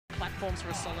platforms for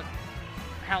a solid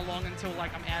how long until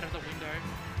like I'm out of the window.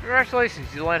 Congratulations,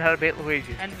 you learned how to beat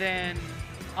Luigi. And then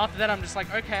after that, I'm just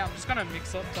like, okay, I'm just gonna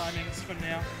mix up timings for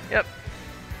now. Yep.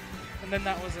 And then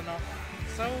that was enough.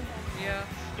 So yeah.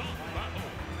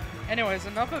 Anyways,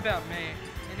 enough about me.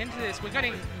 And into this, we're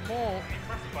getting more.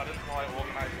 Press the buttons while I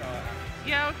organize.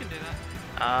 Yeah, we can do that.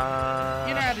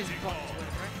 You know how these buttons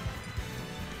work, right?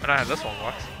 I don't know how this one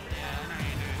works. Yeah, I know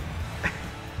you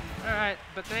do. Alright,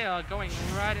 but they are going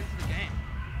right into the game.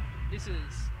 This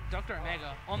is Dr.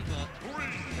 Omega on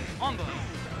the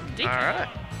DK Alright.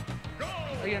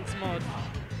 against Mod.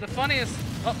 The funniest...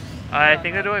 Oh, I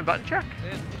think they're doing button check.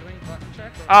 They're doing button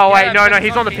check. Oh wait, no, because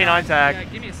he's on the P9 tag. Yeah,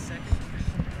 give me a second.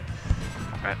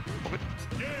 Alright.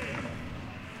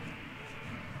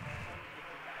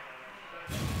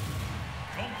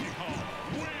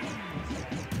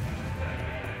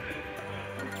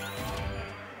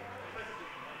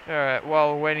 Alright,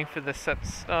 while we're waiting for the set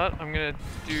to start, I'm gonna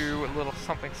do a little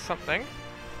something. I'm in.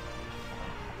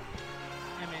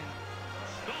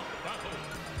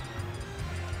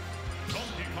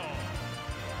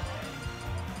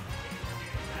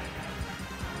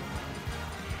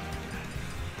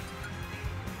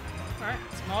 Alright,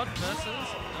 it's Mod versus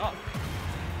Doc.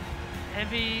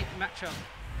 Heavy matchup.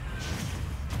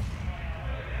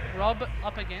 R.O.B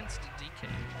up against DK.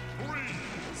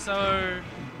 So,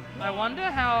 I wonder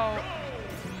how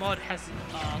Mod has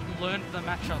learned the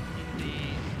matchup in the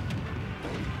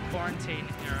quarantine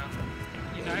era.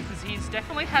 You know, because he's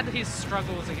definitely had his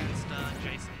struggles against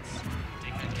Jason's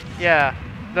DK. Yeah,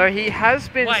 though he has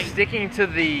been sticking to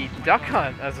the Duck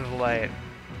Hunt as of late.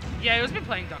 Yeah, he's been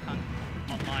playing Duck Hunt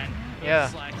online. Yeah.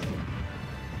 It's like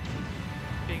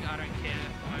big I don't care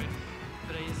mode.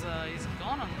 But he's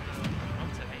gone on the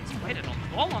road today. He's waited on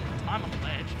all on the time on the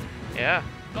ledge. Yeah.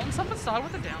 Gotten something started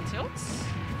with the down tilts.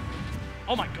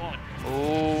 Oh my god.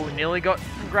 Oh, nearly got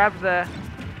grabbed there.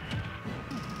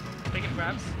 Big and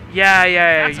grabs. Yeah,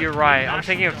 That's you're a right. good I'm mash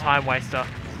thinking of shot. Time Waster.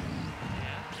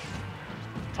 Yeah.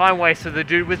 Time Waster, the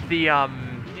dude with the Yeah,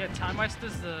 Time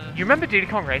Waster's the... You remember Diddy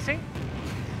Kong Racing?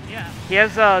 Yeah. He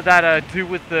has that dude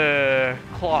with the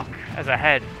clock as a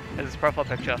head as his profile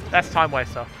picture. That's Time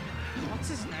Waster. What's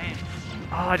his name?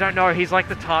 Oh, I don't know. He's like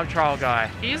the time trial guy.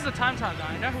 He is the time trial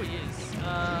guy. I know who he is.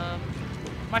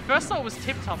 My first thought was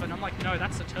Tip Top, and I'm like, no,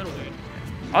 that's the turtle dude.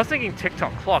 I was thinking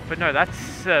TikTok Clock, but no,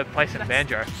 that's place in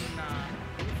Banjo. Nah.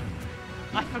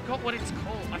 I forgot what it's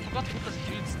called. I forgot what this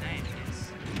dude's name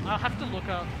is. I'll have to look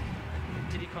up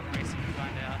Diddy Kong Racing and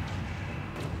find out.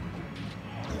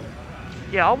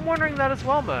 Yeah, I'm wondering that as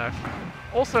well, Murph.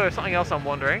 Also, something else I'm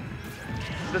wondering.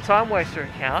 The Time Waster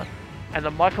account and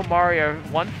the Michael Mario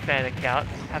 1 fan account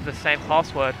have the same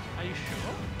password. Are you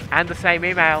sure? And the same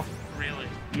email. Really?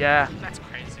 Yeah. That's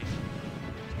crazy.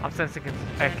 I'm sensing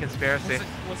a conspiracy.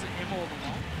 Was it him all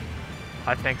along?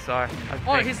 I think so.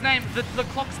 His name, the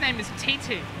clock's name is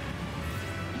TT.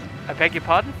 I beg your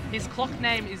pardon? The clock's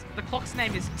name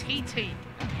is TT.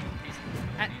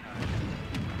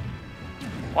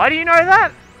 Why do you know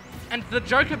that? And the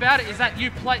joke about it is that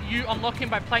you unlock him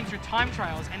by playing through time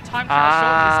trials, and time trial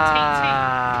short is TT.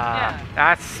 Yeah.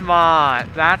 That's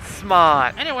smart. That's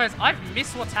smart. Anyways, I've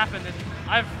missed what's happened, and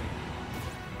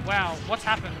wow, what's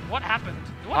happened? What happened?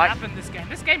 What happened this game?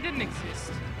 This game didn't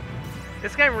exist.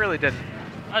 This game really didn't.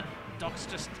 Doc's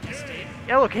just SD.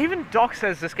 Yeah, look, even Doc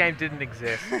says this game didn't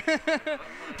exist.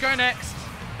 Go next.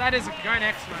 That is a go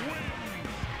next, man.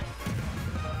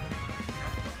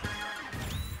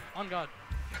 On God.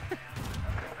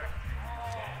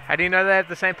 How do you know they have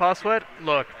the same password?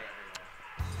 Look.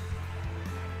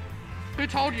 Who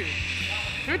told you?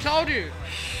 Who told you?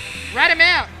 Rat him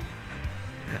out!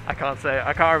 I can't say.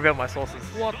 I can't reveal my sources.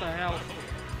 What the hell?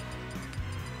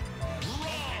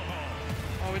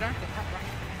 Oh, we don't have the hat bracket.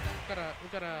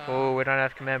 We've gotta. Oh, we don't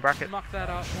have command bracket. Muck that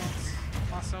up once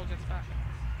Marcel gets back.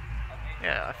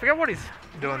 Yeah, I forget what he's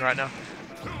doing right now.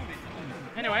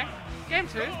 Anyway, game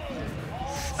 2.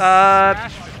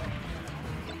 Smashville.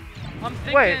 I'm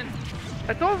thinking. Wait,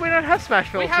 I thought we don't have Smashville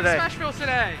today. We have Smashville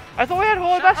today. I thought we had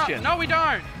Hollow Bastion. No, we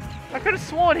don't. I could have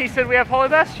sworn he said we have Hollow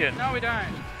Bastion. No, we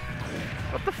don't.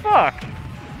 What the fuck?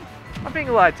 I'm being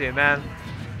lied to, man.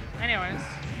 Anyways.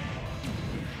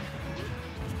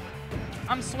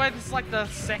 I'm swear this is like the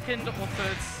second or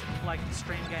third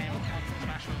stream game on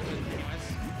Smashville.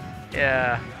 Anyways.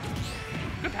 Yeah.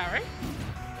 Good parry.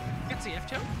 Gets the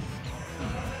F2.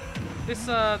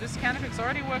 This counter pick's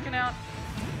already working out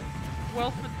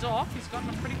well for Doc. He's gotten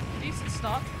a pretty decent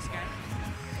start to this game.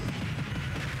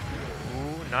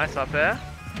 Ooh, nice up there.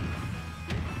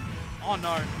 Oh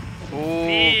no. Ooh.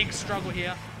 Big struggle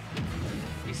here.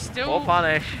 He's still... Full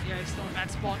punish. Yeah, he's still in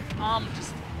that spot.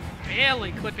 Just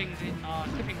barely clipping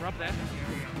R.O.B there.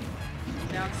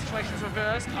 Now the situation's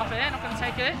reversed. Up air, not going to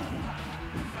take it.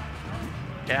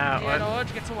 Yeah, The air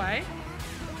dodge gets away.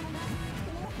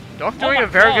 Doc Oh doing my a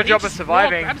very God, good he job of just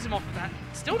surviving. grabs him off of that.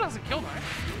 Still doesn't kill though.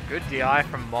 Good DI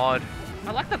from Mod.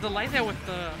 I like the delay there with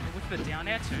the down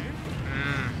air too.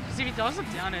 Mm. Because if he does the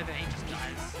down air, then he just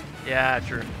dies. Yeah,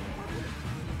 true.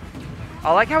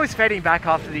 I like how he's fading back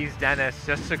after these down airs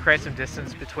just to create some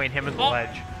distance between him and the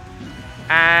ledge.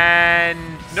 And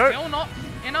no, Still not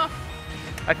enough.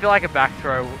 I feel like a back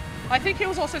throw. I think he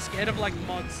was also scared of like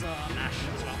Mod's mash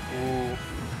as well. Ooh.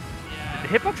 Yeah. The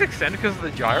hitbox extended because of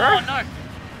the gyro? Oh no!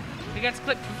 He gets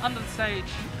clipped from under the stage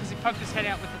because he poked his head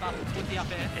out with the up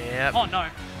air. Yep. Oh no!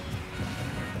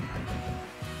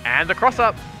 And the cross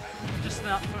up. Just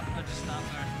not for whatever.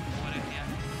 Yeah.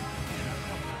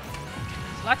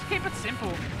 So like to keep it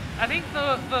simple. I think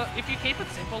the if you keep it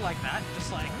simple like that,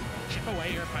 just like chip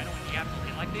away your opponent when you have a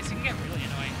hit like this, it can get really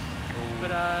annoying. But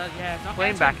yeah, not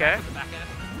Clean back air.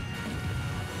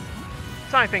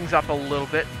 Tying things up a little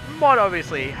bit. Mod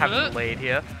obviously having the lead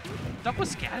here. Doc was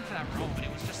scouted for that roll, but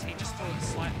it was just he just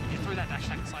threw that dash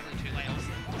attack slightly too late. I was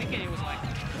thinking he was like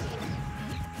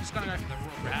just gonna go for the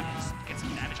raw grab and just get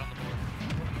some damage on the board.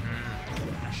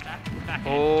 Dash attack, back end.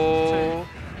 Oh. So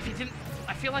if he didn't,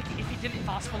 I feel like if he didn't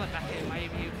fast forward that back end,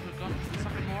 maybe he could have gone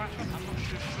something more. I'm not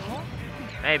too sure.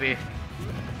 Maybe.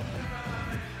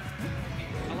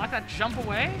 I like that jump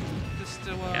away, just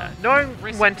to knowing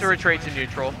when to retreat to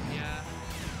neutral. Yeah.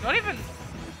 Not even.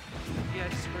 Yeah,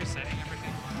 just resetting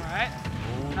everything. All right.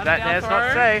 That there's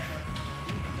not safe.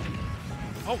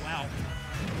 Oh wow.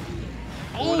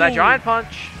 Oh, that giant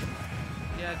punch.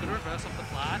 Yeah, good reverse off the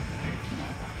flat.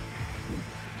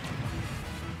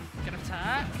 Get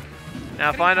attack. Now,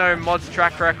 if I know Mod's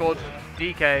track record,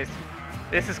 DKs,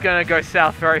 this is going to go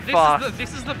south very fast.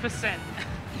 This is the percent.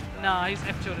 Nah, he's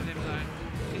F-tilted him though.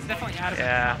 He's definitely out of it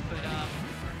now, but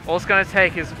all it's going to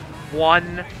take is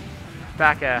one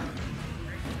back air.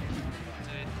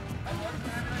 Dude.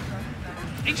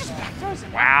 He just back throws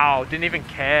him. Wow, didn't even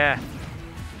care.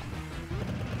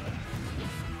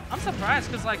 I'm surprised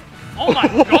because like, oh my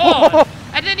god!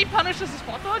 And then he punishes the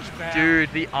spot dodge. Bad.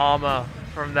 Dude, the armor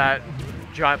from that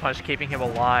giant punch keeping him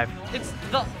alive. It's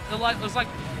the like it was like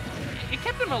it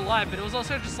kept him alive, but it was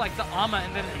also just like the armor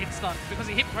and then the hit stun because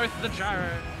he hit both the gyro.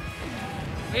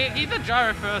 He hit the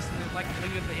gyro first and then like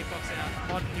lingered the hitbox out.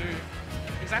 Mod knew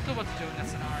exactly what to do in that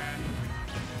scenario.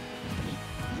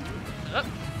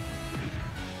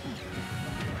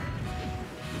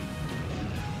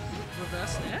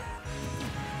 Reverse there.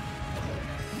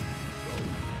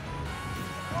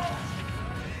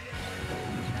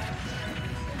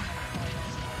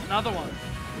 Another one.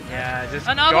 Yeah, just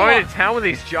Another going one. to town with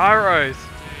these gyros.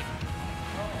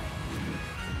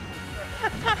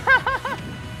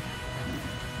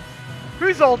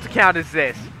 Whose ult account is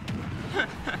this?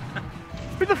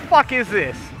 Who the fuck is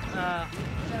this? Lands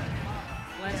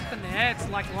the net. It's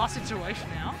like last situation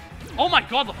now. Oh my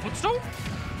god, the footstool?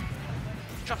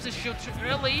 Drops his shield too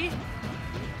early.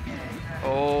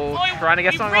 Oh, trying to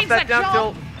get something off that down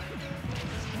tilt.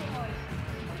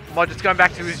 Mod just going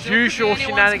back to his usual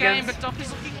shenanigans. Game, but Doc is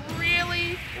looking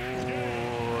really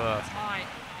tight.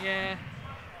 Yeah.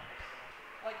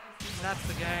 That's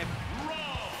the game.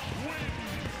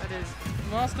 That is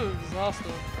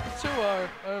MasterOfDisaster 2-0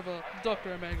 over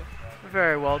Dr. Omega.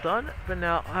 Very well done. But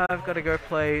now I've got to go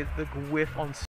play the Gwyff on